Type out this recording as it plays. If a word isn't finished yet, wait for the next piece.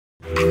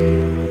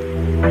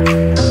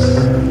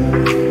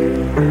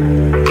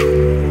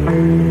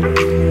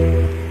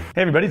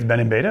everybody, it's Ben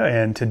in Beta,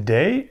 and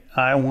today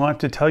I want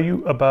to tell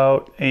you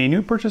about a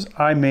new purchase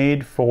I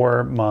made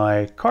for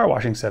my car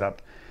washing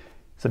setup.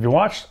 So if you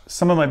watched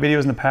some of my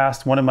videos in the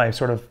past, one of my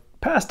sort of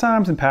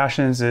pastimes and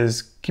passions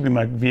is keeping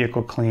my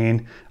vehicle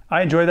clean.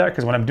 I enjoy that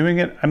because when I'm doing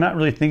it, I'm not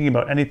really thinking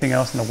about anything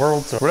else in the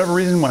world. So for whatever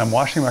reason, when I'm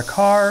washing my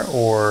car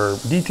or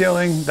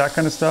detailing, that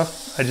kind of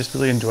stuff, I just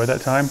really enjoy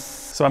that time.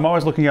 So I'm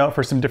always looking out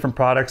for some different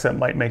products that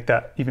might make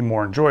that even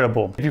more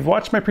enjoyable. If you've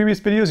watched my previous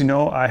videos, you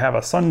know I have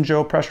a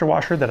Sunjoe pressure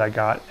washer that I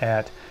got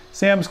at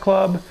Sam's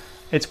Club.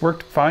 It's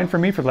worked fine for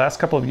me for the last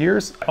couple of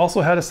years. I also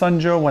had a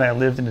Sunjoe when I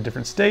lived in a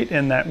different state,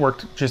 and that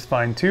worked just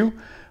fine too.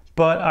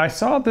 But I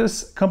saw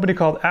this company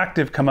called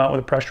Active come out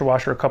with a pressure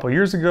washer a couple of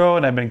years ago,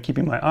 and I've been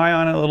keeping my eye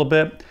on it a little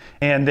bit.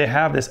 And they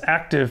have this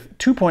Active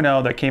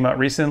 2.0 that came out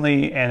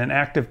recently and an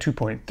Active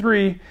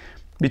 2.3.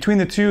 Between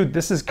the two,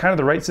 this is kind of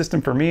the right system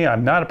for me.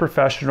 I'm not a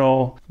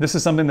professional. This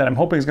is something that I'm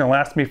hoping is going to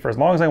last me for as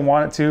long as I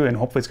want it to, and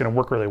hopefully it's going to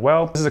work really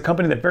well. This is a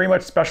company that very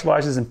much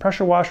specializes in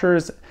pressure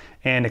washers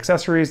and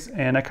accessories,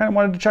 and I kind of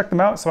wanted to check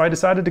them out, so I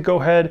decided to go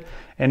ahead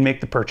and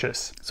make the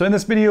purchase. So in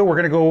this video, we're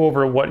going to go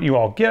over what you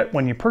all get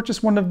when you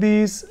purchase one of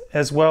these,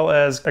 as well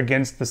as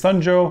against the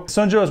Sunjoe.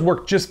 Sunjoe has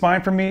worked just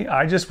fine for me.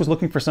 I just was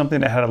looking for something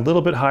that had a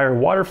little bit higher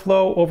water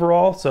flow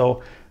overall,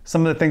 so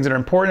some of the things that are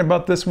important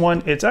about this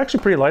one, it's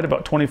actually pretty light,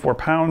 about 24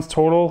 pounds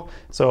total,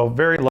 so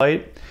very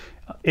light.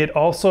 It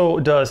also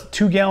does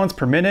 2 gallons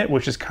per minute,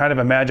 which is kind of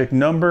a magic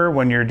number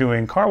when you're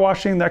doing car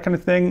washing, that kind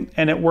of thing,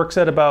 and it works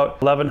at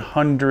about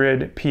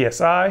 1100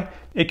 PSI.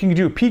 It can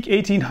do peak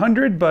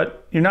 1800,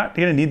 but you're not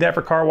gonna need that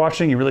for car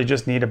washing. You really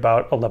just need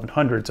about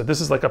 1100, so this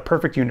is like a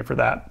perfect unit for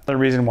that. The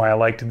reason why I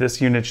liked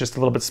this unit is just a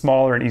little bit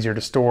smaller and easier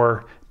to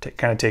store, to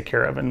kind of take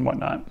care of and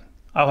whatnot.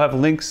 I'll have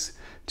links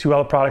to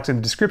all the products in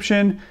the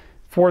description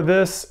for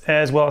this,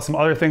 as well as some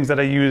other things that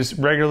I use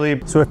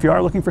regularly. So if you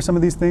are looking for some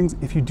of these things,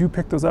 if you do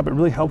pick those up, it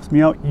really helps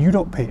me out. You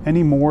don't pay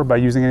any more by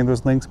using any of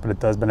those links, but it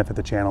does benefit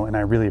the channel, and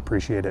I really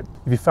appreciate it.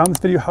 If you found this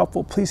video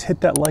helpful, please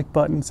hit that like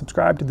button,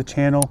 subscribe to the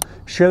channel,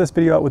 share this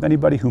video out with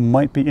anybody who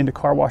might be into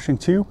car washing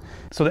too.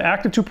 So the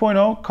Active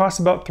 2.0 costs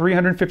about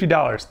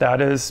 $350.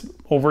 That is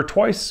over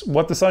twice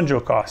what the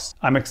Sunjoe costs.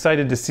 I'm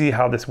excited to see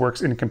how this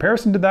works in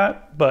comparison to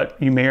that, but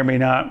you may or may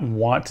not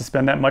want to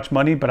spend that much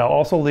money, but I'll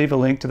also leave a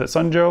link to the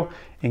Sunjoe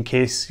in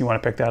case you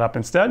want to pick that up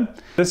instead.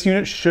 This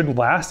unit should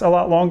last a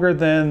lot longer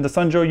than the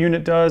Sunjoe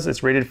unit does.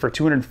 It's rated for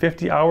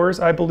 250 hours,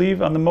 I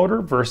believe, on the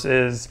motor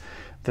versus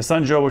the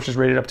Sunjoe, which is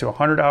rated up to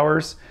 100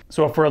 hours.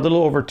 So for a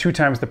little over 2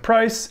 times the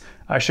price,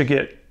 I should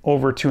get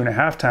over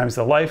 2.5 times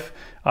the life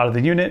out of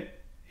the unit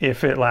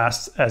if it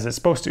lasts as it's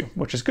supposed to,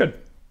 which is good.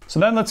 So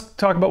then let's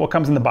talk about what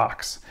comes in the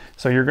box.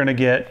 So you're gonna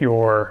get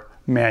your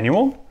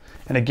manual.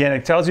 And again,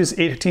 it tells you it's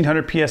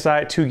 1800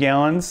 PSI at 2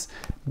 gallons,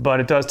 but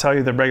it does tell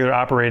you the regular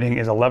operating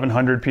is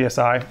 1100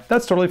 PSI.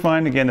 That's totally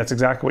fine. Again, that's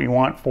exactly what you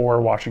want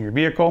for washing your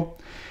vehicle.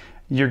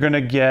 You're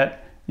gonna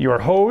get your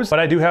hose, but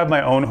I do have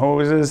my own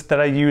hoses that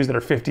I use that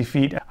are 50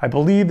 feet. I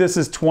believe this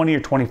is 20 or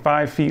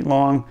 25 feet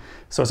long,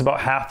 so it's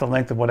about half the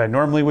length of what I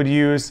normally would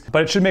use,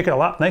 but it should make it a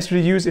lot nicer to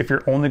use if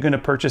you're only gonna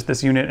purchase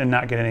this unit and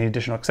not get any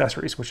additional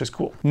accessories, which is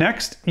cool.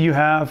 Next, you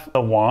have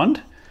a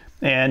wand,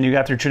 and you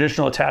got your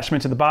traditional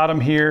attachment to the bottom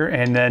here,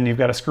 and then you've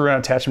got a screw-on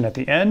attachment at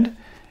the end.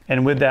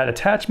 And with that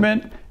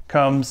attachment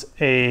comes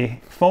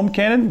a foam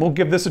cannon. We'll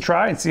give this a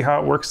try and see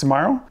how it works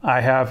tomorrow. I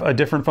have a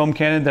different foam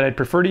cannon that I'd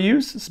prefer to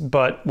use,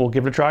 but we'll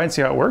give it a try and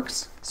see how it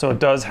works. So it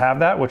does have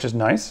that, which is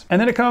nice. And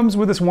then it comes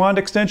with this wand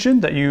extension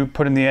that you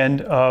put in the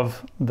end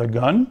of the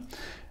gun,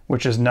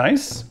 which is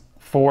nice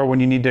for when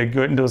you need to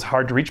go into those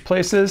hard to reach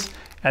places.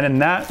 And then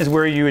that is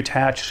where you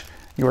attach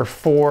your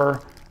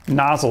 4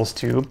 nozzles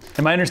to.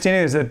 And my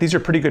understanding is that these are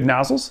pretty good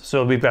nozzles.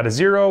 So we've got a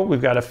 0,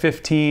 we've got a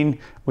 15,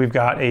 we've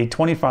got a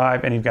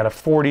 25, and you've got a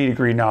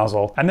 40-degree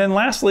nozzle. And then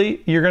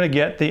lastly, you're gonna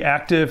get the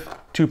Active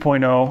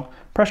 2.0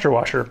 pressure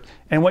washer.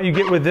 And what you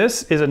get with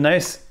this is a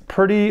nice,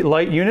 pretty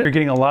light unit. You're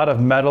getting a lot of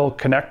metal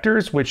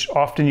connectors, which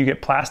often you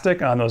get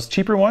plastic on those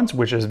cheaper ones,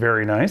 which is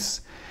very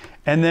nice.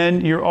 And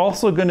then you're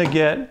also gonna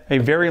get a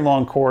very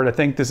long cord. I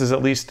think this is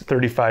at least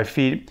 35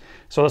 feet.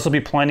 So this will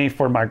be plenty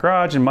for my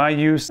garage and my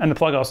use. And the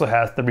plug also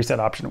has the reset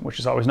option, which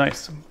is always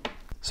nice.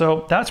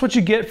 So that's what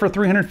you get for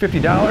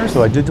 $350.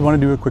 So I did want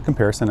to do a quick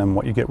comparison on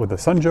what you get with the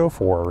Sunjoe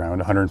for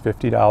around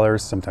 $150,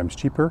 sometimes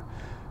cheaper,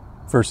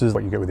 versus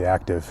what you get with the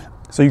Active.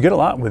 So you get a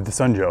lot with the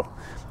Sunjoe,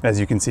 as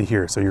you can see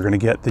here. So you're gonna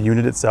get the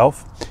unit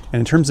itself. And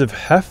in terms of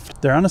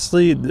heft, they're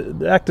honestly,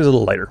 the Active is a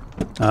little lighter.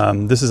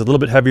 This is a little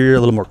bit heavier, a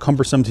little more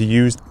cumbersome to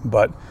use,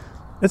 but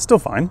it's still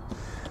fine.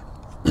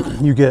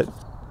 You get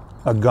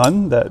a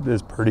gun that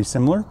is pretty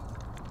similar.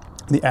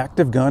 The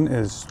Active gun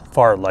is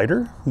far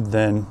lighter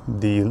than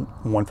the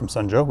one from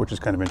Sunjoe, which is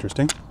kind of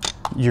interesting.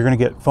 You're gonna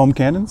get foam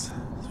cannons,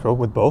 so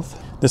with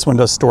both. This one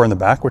does store in the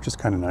back, which is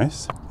kind of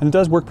nice. And it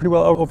does work pretty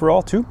well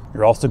overall too.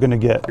 You're also gonna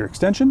get your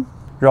extension.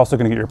 You're also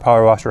gonna get your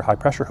power washer high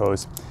pressure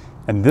hose.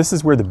 And this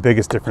is where the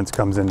biggest difference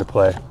comes into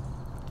play.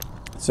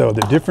 So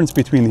the difference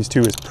between these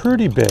two is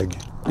pretty big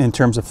in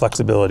terms of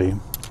flexibility.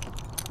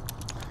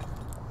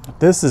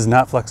 This is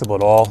not flexible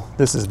at all.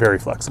 This is very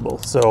flexible.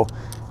 So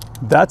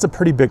That's a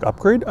pretty big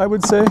upgrade, I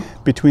would say,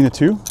 between the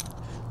two.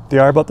 They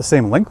are about the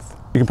same length.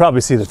 You can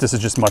probably see that this is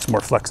just much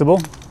more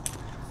flexible.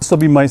 This will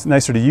be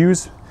nicer to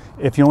use.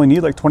 If you only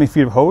need like 20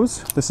 feet of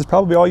hose, this is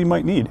probably all you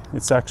might need.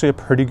 It's actually a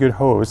pretty good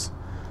hose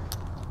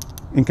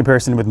in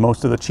comparison with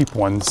most of the cheap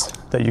ones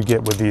that you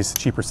get with these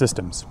cheaper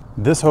systems.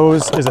 This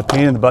hose is a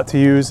pain in the butt to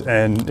use,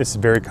 and it's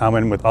very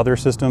common with other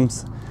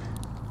systems.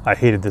 I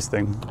hated this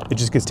thing. It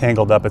just gets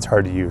tangled up, it's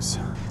hard to use.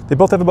 They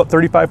both have about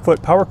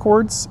 35-foot power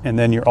cords, and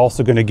then you're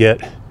also gonna get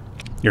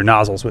your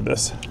nozzles with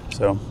this.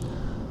 So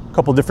a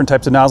couple different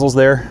types of nozzles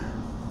there.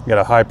 You got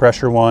a high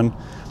pressure one,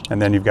 and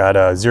then you've got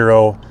a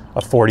 0,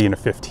 a 40, and a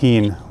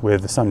 15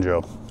 with the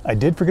Sunjoe. I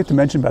did forget to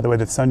mention, by the way,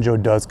 that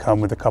Sunjoe does come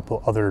with a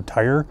couple other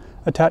tire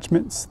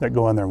attachments that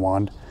go on their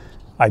wand.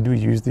 I do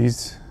use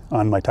these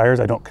on my tires.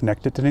 I don't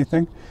connect it to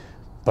anything,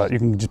 but you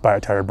can just buy a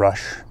tire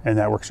brush and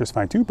that works just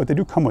fine too, but they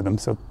do come with them,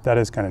 so that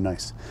is kind of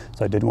nice.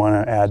 So I did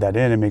want to add that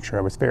in and make sure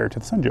I was fair to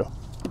the Sunjoe.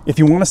 If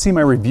you want to see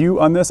my review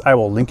on this, I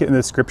will link it in the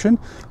description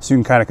so you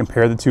can kind of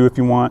compare the two if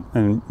you want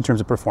in terms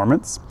of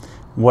performance.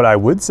 What I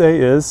would say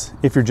is,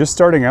 if you're just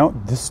starting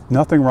out, there's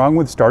nothing wrong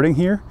with starting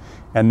here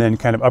and then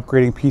kind of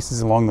upgrading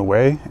pieces along the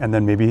way and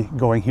then maybe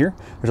going here.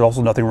 There's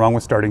also nothing wrong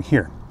with starting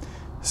here.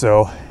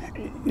 So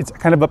it's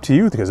kind of up to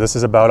you, because this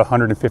is about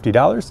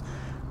 $150.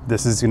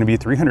 This is gonna be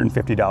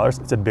 $350.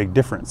 It's a big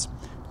difference.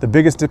 The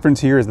biggest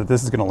difference here is that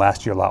this is gonna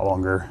last you a lot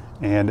longer,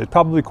 and it's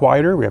probably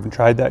quieter. We haven't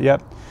tried that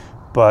yet,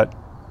 but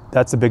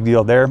that's a big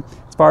deal there.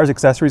 As far as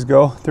accessories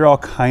go, they're all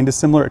kind of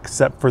similar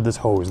except for this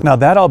hose. Now,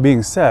 that all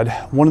being said,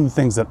 one of the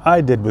things that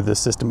I did with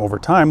this system over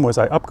time was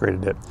I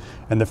upgraded it.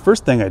 And the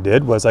first thing I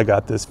did was I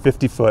got this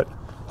 50-foot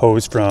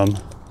hose from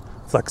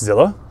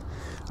Flexzilla.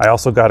 I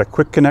also got a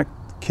quick connect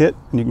kit,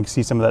 and you can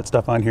see some of that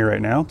stuff on here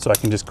right now. So I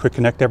can just quick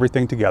connect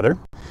everything together.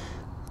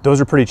 Those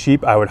are pretty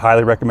cheap. I would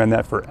highly recommend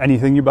that for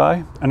anything you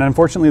buy. And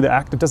unfortunately, the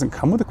Active doesn't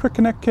come with a quick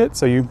connect kit,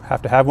 so you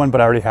have to have one, but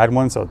I already had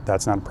one, so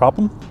that's not a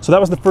problem. So that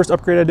was the first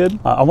upgrade I did.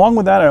 Along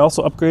with that, I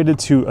also upgraded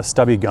to a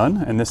stubby gun,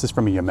 and this is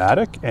from a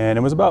Yamatic, and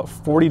it was about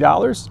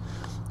 $40.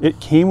 It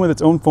came with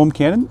its own foam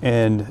cannon,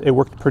 and it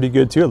worked pretty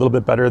good too, a little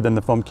bit better than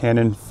the foam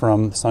cannon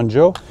from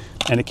Sunjoe.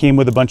 And it came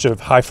with a bunch of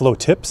high flow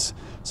tips,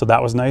 so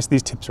that was nice.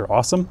 These tips are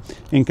awesome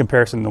in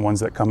comparison to the ones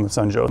that come with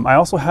Sunjoe. I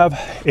also have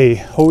a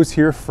hose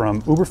here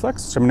from Overprice,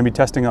 so I'm gonna be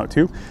testing out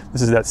too.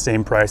 This is that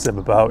same price of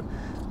about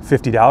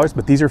 $50,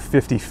 but these are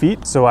 50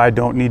 feet, so I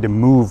don't need to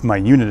move my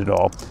unit at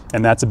all.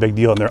 And that's a big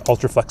deal, and they're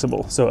ultra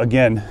flexible. So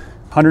again,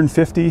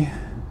 150,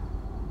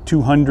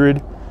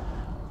 200,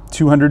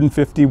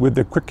 250 with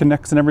the quick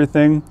connects and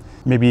everything,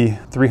 maybe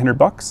 300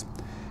 bucks.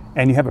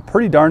 And you have a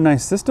pretty darn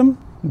nice system.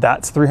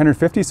 That's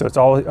 350, so it's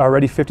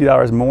already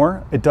 $50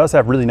 more. It does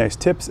have really nice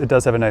tips. It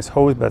does have a nice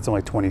hose, but that's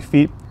only 20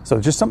 feet.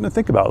 So just something to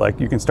think about. Like,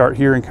 you can start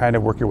here and kind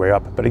of work your way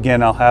up. But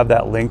again, I'll have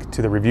that link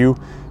to the review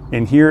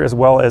in here, as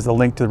well as the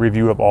link to the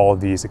review of all of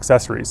these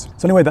accessories.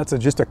 So anyway, that's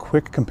just a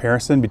quick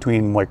comparison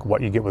between like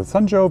what you get with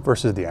Sunjoe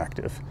versus the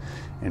Active.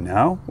 And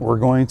now we're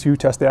going to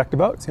test the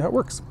Active out, see how it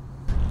works.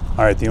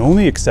 All right, the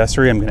only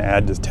accessory I'm gonna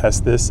add to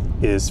test this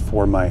is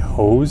for my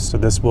hose. So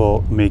this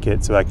will make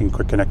it so I can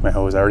quick connect my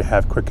hose. I already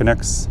have quick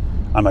connects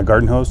on my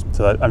garden hose,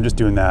 so I'm just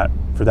doing that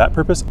for that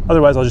purpose.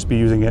 Otherwise, I'll just be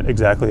using it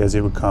exactly as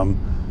it would come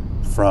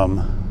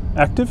from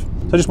Active.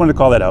 So I just wanted to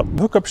call that out.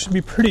 The hookup should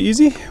be pretty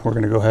easy. We're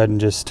gonna go ahead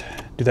and just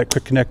do that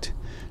quick connect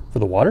for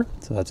the water.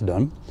 So that's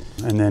done.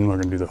 And then we're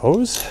gonna do the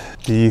hose.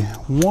 The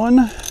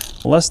one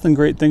less than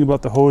great thing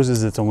about the hose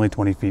is it's only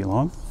 20 feet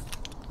long,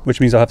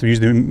 which means I'll have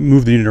to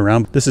move the unit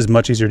around. This is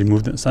much easier to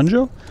move than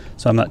Sunjoe,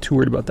 so I'm not too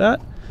worried about that.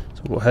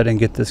 So we'll go ahead and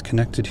get this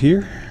connected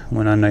here.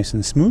 Went on nice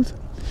and smooth.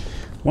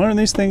 One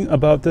nice thing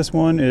about this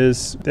one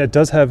is that it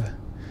does have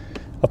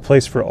a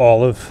place for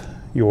all of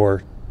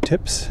your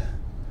tips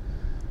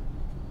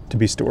to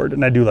be stored,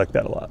 and I do like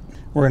that a lot.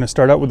 We're gonna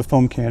start out with the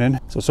foam cannon.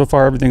 So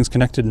far everything's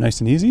connected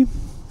nice and easy.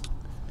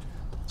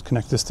 Let's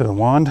connect this to the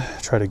wand,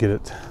 try to get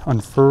it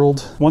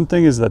unfurled. One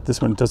thing is that this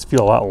one does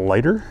feel a lot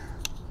lighter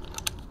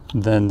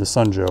than the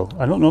Sunjoe.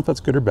 I don't know if that's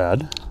good or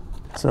bad.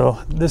 So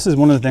this is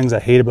one of the things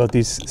I hate about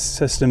these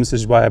systems.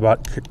 This is why I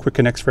bought quick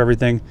connects for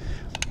everything.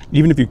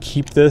 Even if you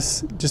keep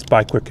this, just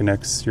buy quick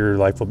connects, your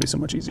life will be so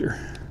much easier.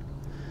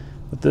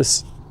 But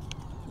this,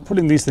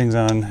 putting these things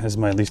on is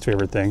my least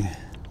favorite thing,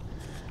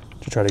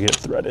 to try to get it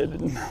threaded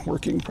and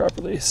working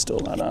properly. Still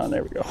not on,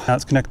 there we go. Now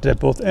it's connected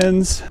at both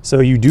ends. So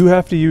you do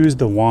have to use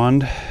the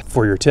wand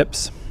for your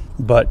tips,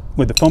 but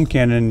with the foam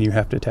cannon, you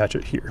have to attach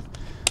it here.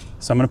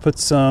 So I'm gonna put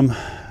some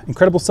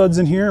Incredible Suds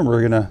in here, and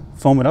we're gonna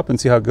foam it up and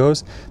see how it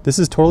goes. This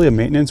is totally a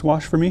maintenance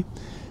wash for me.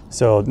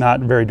 So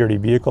not a very dirty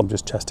vehicle. I'm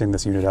just testing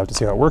this unit out to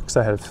see how it works.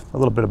 I have a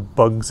little bit of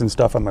bugs and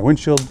stuff on my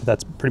windshield, but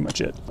that's pretty much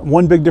it.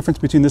 One big difference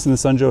between this and the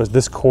Sunjoe is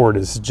this cord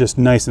is just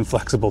nice and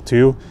flexible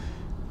too.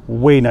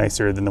 Way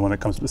nicer than the one that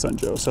comes with the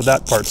Sunjoe. So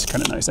that part's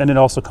kind of nice. And it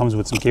also comes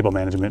with some cable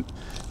management,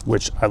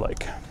 which I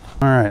like.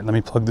 All right, let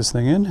me plug this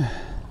thing in,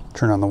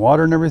 turn on the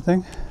water and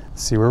everything,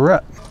 see where we're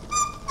at.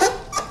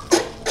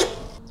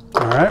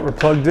 All right, we're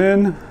plugged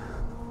in.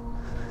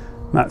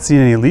 Not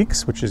seeing any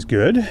leaks, which is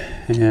good.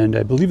 And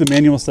I believe the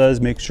manual says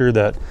make sure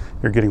that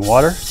you're getting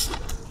water.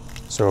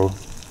 So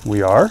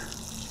we are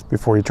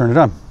before you turn it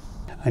on.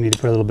 I need to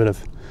put a little bit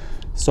of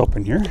soap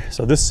in here.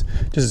 So this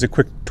just is a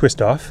quick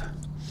twist off.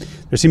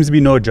 There seems to be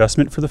no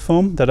adjustment for the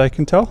foam that I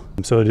can tell.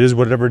 So it is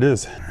whatever it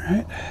is. All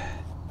right.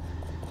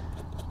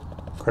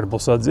 Credible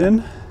suds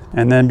in.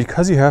 And then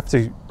because you have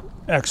to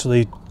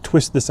actually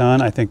twist this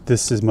on, I think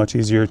this is much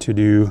easier to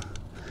do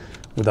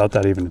without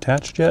that even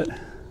attached yet.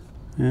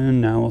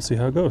 And now we'll see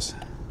how it goes.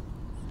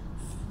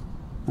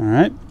 All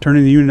right,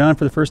 turning the unit on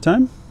for the first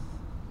time.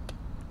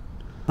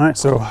 All right,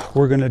 so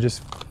we're gonna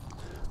just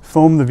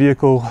foam the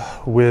vehicle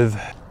with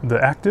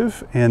the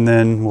active and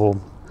then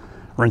we'll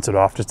rinse it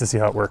off just to see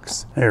how it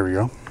works. There we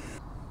go.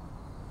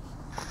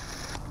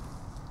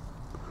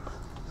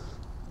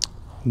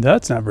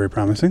 That's not very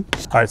promising.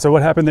 All right, so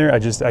what happened there,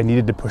 I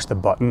needed to push the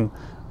button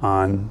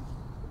on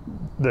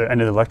the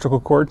end of the electrical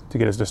cord to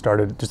get us to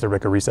started, just to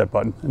like a reset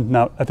button. And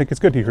now I think it's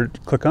good. You heard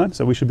click on,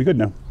 so we should be good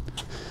now.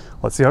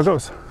 Let's see how it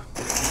goes.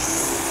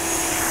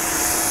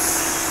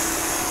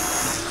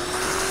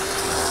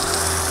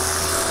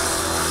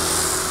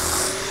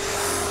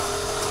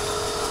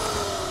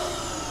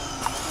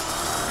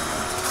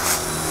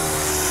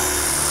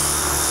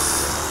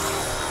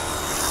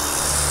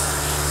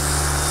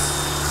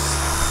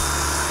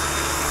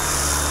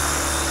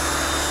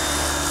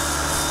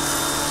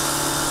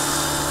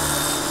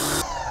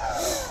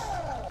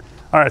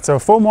 All right, so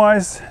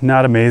foam-wise,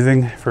 not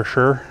amazing for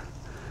sure.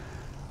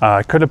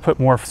 I could have put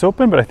more soap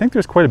in, but I think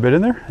there's quite a bit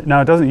in there.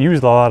 Now it doesn't use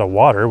a lot of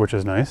water, which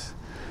is nice,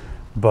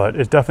 but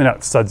it's definitely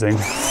not sudsing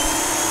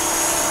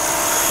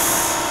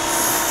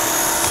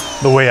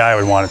the way I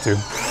would want it to.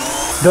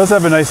 It does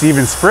have a nice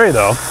even spray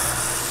though.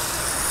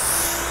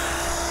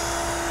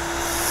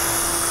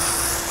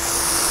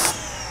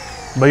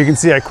 But you can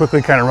see I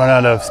quickly kind of run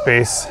out of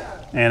space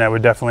and I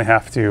would definitely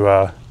have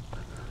to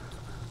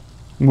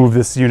move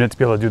this unit to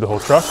be able to do the whole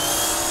truck.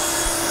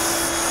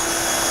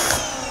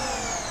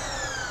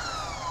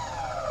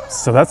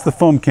 So that's the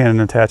foam cannon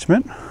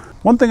attachment.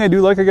 One thing I do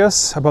like, I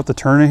guess, about the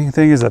turning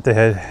thing is that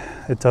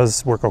it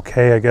does work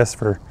okay, I guess,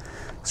 for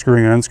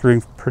screwing and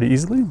unscrewing pretty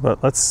easily,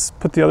 but let's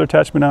put the other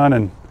attachment on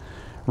and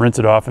rinse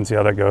it off and see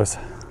how that goes.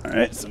 All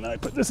right, so now I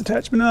put this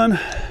attachment on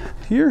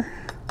here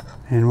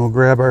and we'll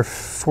grab our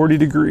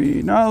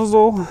 40-degree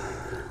nozzle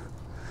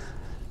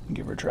and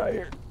give her a try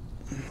here.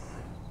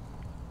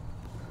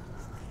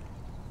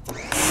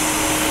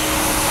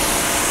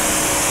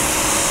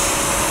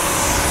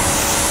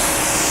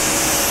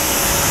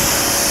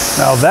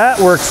 Now that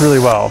works really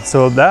well.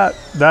 So that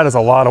is a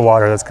lot of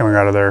water that's coming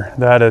out of there.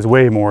 That is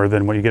way more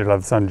than what you get out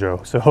of the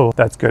Sunjoe. So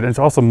that's good. And it's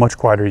also a much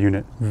quieter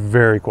unit,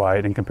 very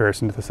quiet in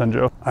comparison to the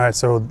Sunjoe. All right,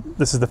 so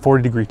this is the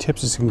 40-degree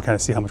tips, just so you can kind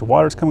of see how much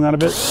water is coming out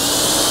of it.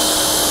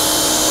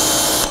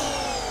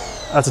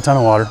 That's a ton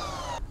of water.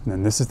 And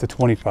then this is the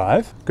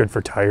 25, good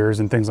for tires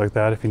and things like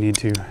that if you need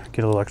to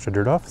get a little extra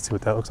dirt off. Let's see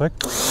what that looks like.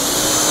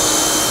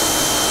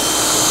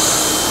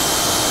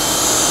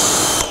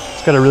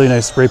 It's got a really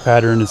nice spray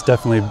pattern. It's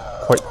definitely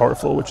quite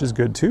powerful, which is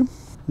good too.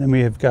 Then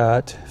we have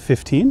got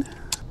 15.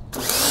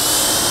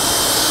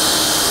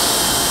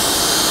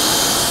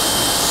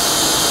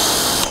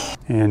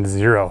 And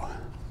 0.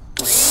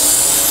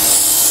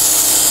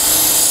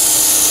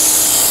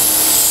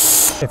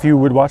 If you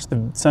would watch the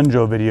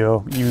Sunjoe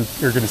video,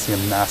 you're going to see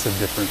a massive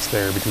difference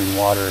there between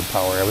water and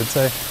power, I would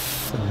say.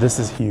 So this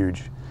is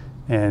huge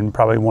and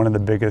probably one of the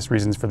biggest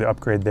reasons for the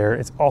upgrade there.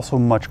 It's also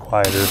much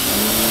quieter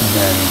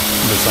than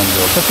the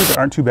Sunjoe. Accessories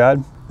aren't too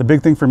bad. The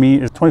big thing for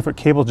me is 20-foot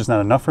cable is just not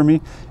enough for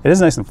me. It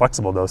is nice and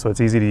flexible though, so it's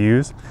easy to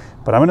use.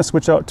 But I'm going to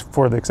switch out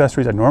for the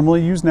accessories I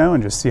normally use now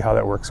and just see how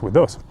that works with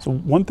those. So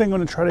one thing I'm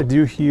going to try to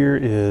do here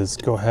is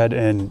go ahead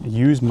and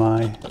use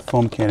my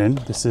foam cannon.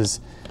 This is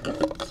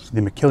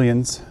the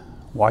McKillion's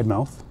wide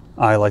mouth.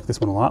 I like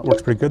this one a lot,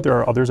 works pretty good. There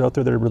are others out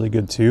there that are really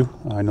good too.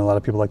 I know a lot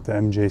of people like the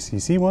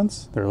MJCC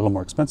ones. They're a little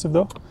more expensive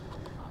though.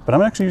 But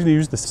I'm actually usually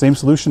use the same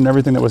solution and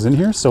everything that was in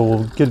here, so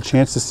we'll get a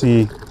chance to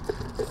see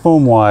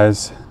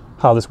foam-wise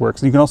how this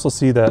works. And you can also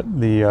see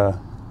that the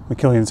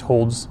McKillion's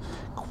holds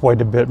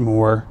quite a bit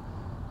more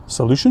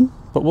solution,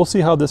 but we'll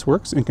see how this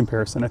works in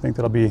comparison. I think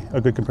that'll be a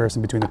good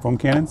comparison between the foam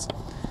cannons.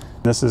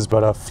 This is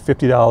about a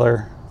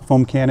 $50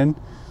 foam cannon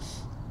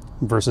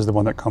versus the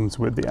one that comes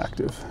with the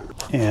active.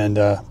 And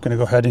I'm gonna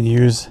go ahead and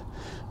use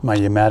my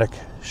Yamatic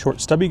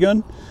short stubby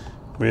gun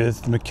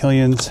with the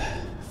McKillion's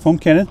foam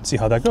cannon, see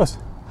how that goes.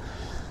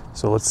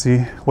 So let's see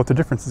what the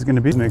difference is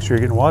gonna be. Make sure you're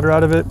getting water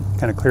out of it,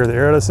 kind of clear the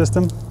air out of the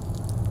system.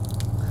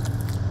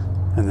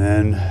 And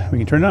then we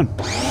can turn it on.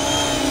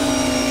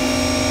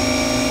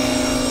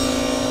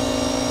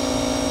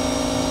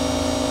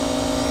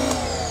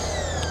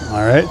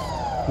 All right,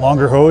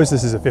 longer hose.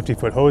 This is a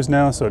 50-foot hose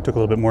now, so it took a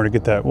little bit more to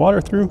get that water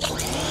through.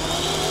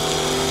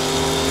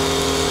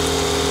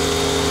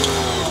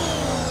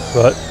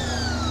 But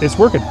it's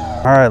working.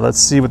 All right, let's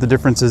see what the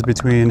difference is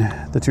between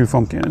the two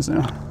foam cannons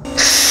now.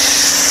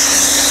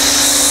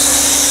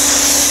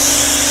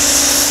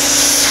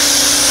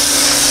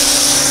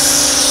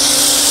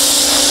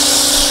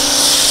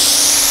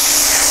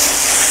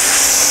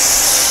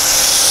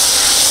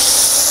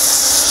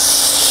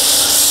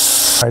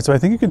 All right, so I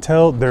think you can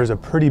tell there's a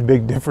pretty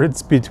big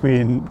difference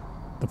between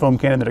the foam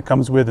cannon that it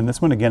comes with and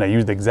this one. Again, I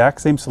used the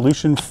exact same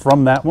solution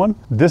from that one.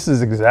 This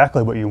is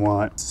exactly what you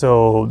want.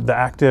 So the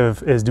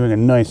Active is doing a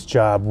nice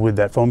job with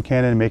that foam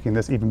cannon, making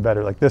this even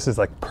better. Like, this is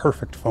like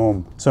perfect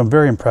foam. So I'm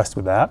very impressed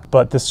with that.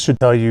 But this should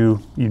tell you,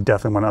 you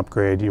definitely want to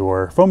upgrade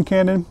your foam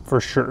cannon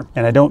for sure.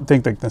 And I don't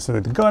think that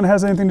necessarily the gun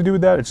has anything to do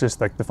with that. It's just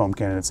like the foam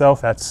cannon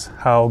itself. That's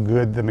how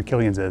good the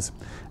McKillian's is.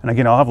 And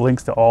again, I'll have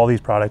links to all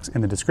these products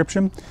in the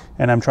description.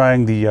 And I'm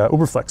trying the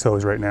Overflex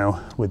hose right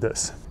now with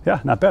this. Yeah,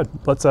 not bad.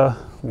 Let's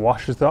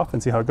wash this off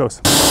and see how it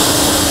goes.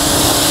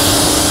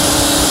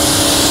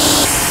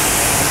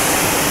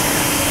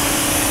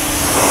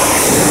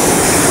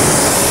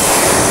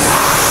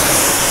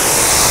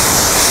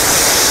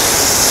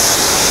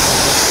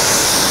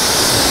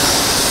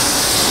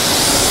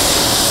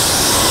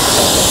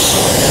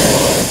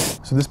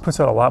 So this puts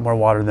out a lot more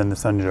water than the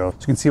Sunjoe. So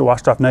you can see it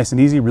washed off nice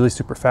and easy, really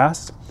super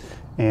fast.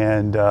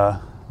 And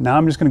now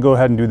I'm just gonna go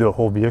ahead and do the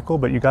whole vehicle,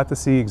 but you got to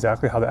see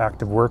exactly how the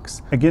Active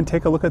works. Again,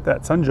 take a look at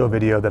that Sunjoe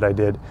video that I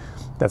did.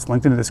 That's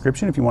linked in the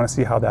description if you wanna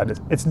see how that is.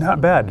 It's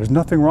not bad, there's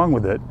nothing wrong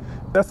with it.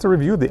 That's the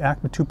review of the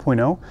Active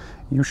 2.0.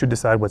 You should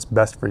decide what's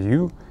best for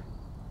you.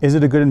 Is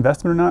it a good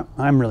investment or not?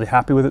 I'm really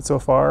happy with it so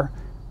far.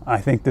 I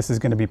think this is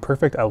gonna be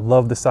perfect. I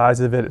love the size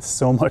of it. It's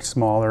so much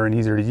smaller and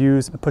easier to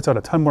use. It puts out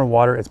a ton more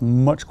water. It's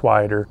much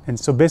quieter. And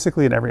so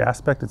basically in every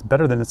aspect, it's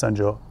better than the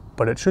Sunjoe,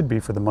 but it should be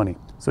for the money.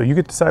 So you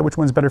get to decide which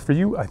one's better for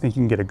you. I think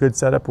you can get a good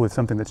setup with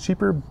something that's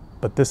cheaper,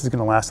 but this is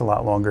gonna last a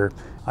lot longer.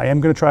 I am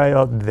gonna try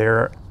out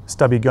their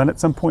stubby gun at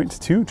some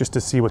point too, just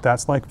to see what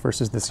that's like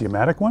versus the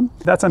Seamatic one.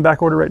 That's on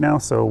back order right now,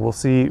 so we'll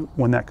see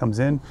when that comes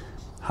in,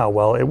 how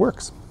well it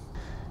works.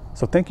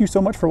 So thank you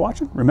so much for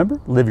watching. Remember,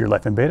 live your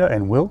life in beta,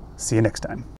 and we'll see you next time.